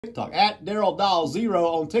TikTok, at Dyal0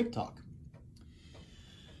 on TikTok.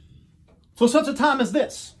 For such a time as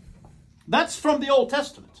this. That's from the Old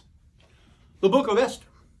Testament, the book of Esther.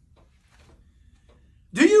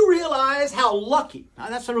 Do you realize how lucky, now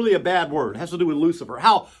that's really a bad word, it has to do with Lucifer,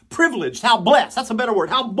 how privileged, how blessed, that's a better word,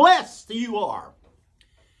 how blessed you are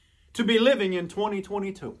to be living in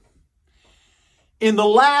 2022. In the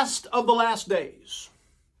last of the last days,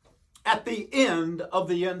 at the end of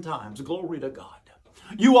the end times, glory to God.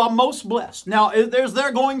 You are most blessed. Now, is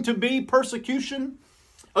there going to be persecution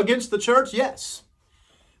against the church? Yes.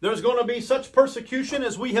 There's going to be such persecution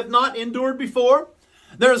as we have not endured before.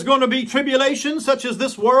 There's going to be tribulation such as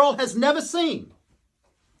this world has never seen.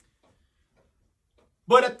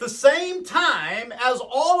 But at the same time as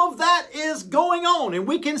all of that is going on, and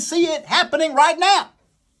we can see it happening right now,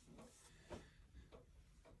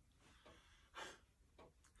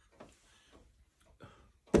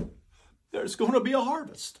 there's going to be a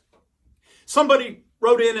harvest. Somebody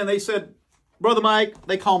wrote in and they said, Brother Mike,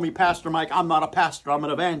 they call me Pastor Mike. I'm not a pastor, I'm an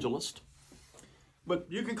evangelist. But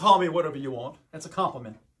you can call me whatever you want. That's a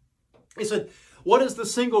compliment. He said, what is the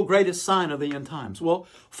single greatest sign of the end times? Well,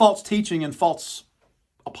 false teaching and false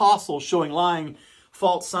apostles showing lying,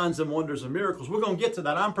 false signs and wonders and miracles. We're going to get to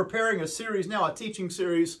that. I'm preparing a series now, a teaching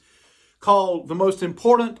series called The Most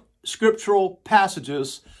Important Scriptural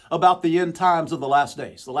Passages about the end times of the last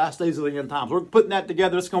days. The last days of the end times. We're putting that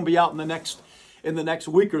together. It's going to be out in the next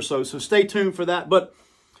week or so. So stay tuned for that. But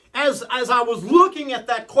as I was looking at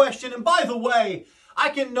that question, and by the way, I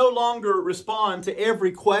can no longer respond to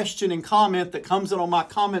every question and comment that comes in on my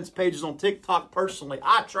comments pages on TikTok personally.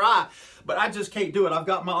 I try, but I just can't do it. I've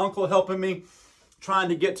got my uncle helping me trying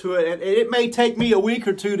to get to it. And it may take me a week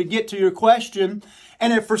or two to get to your question.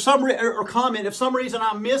 And if for some comment, if some reason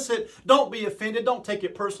I miss it, don't be offended. Don't take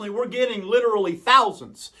it personally. We're getting literally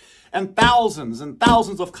thousands and thousands and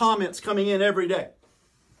thousands of comments coming in every day.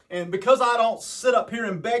 And because I don't sit up here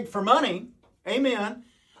and beg for money, amen,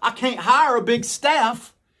 I can't hire a big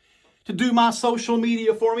staff to do my social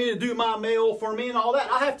media for me, to do my mail for me and all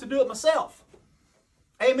that. I have to do it myself.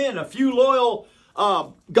 Amen. A few loyal,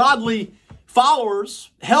 godly followers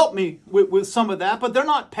help me with some of that, but they're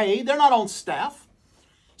not paid. They're not on staff.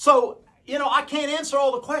 So, I can't answer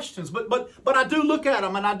all the questions, but I do look at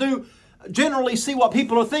them and I do generally see what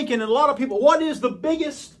people are thinking. And a lot of people, what is the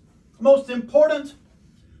biggest, most important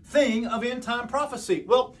thing of end time prophecy?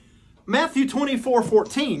 Well, Matthew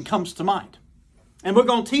 24:14 comes to mind. And we're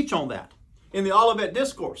going to teach on that in the Olivet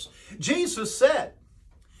Discourse. Jesus said,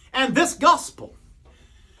 and this gospel,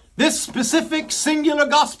 this specific singular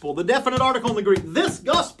gospel, the definite article in the Greek, this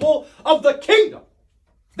gospel of the kingdom,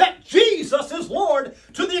 that Jesus is Lord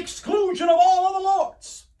to the exclusion of all other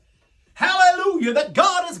lords. Hallelujah, that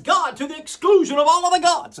God is God to the exclusion of all other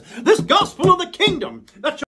gods. This gospel of the kingdom, that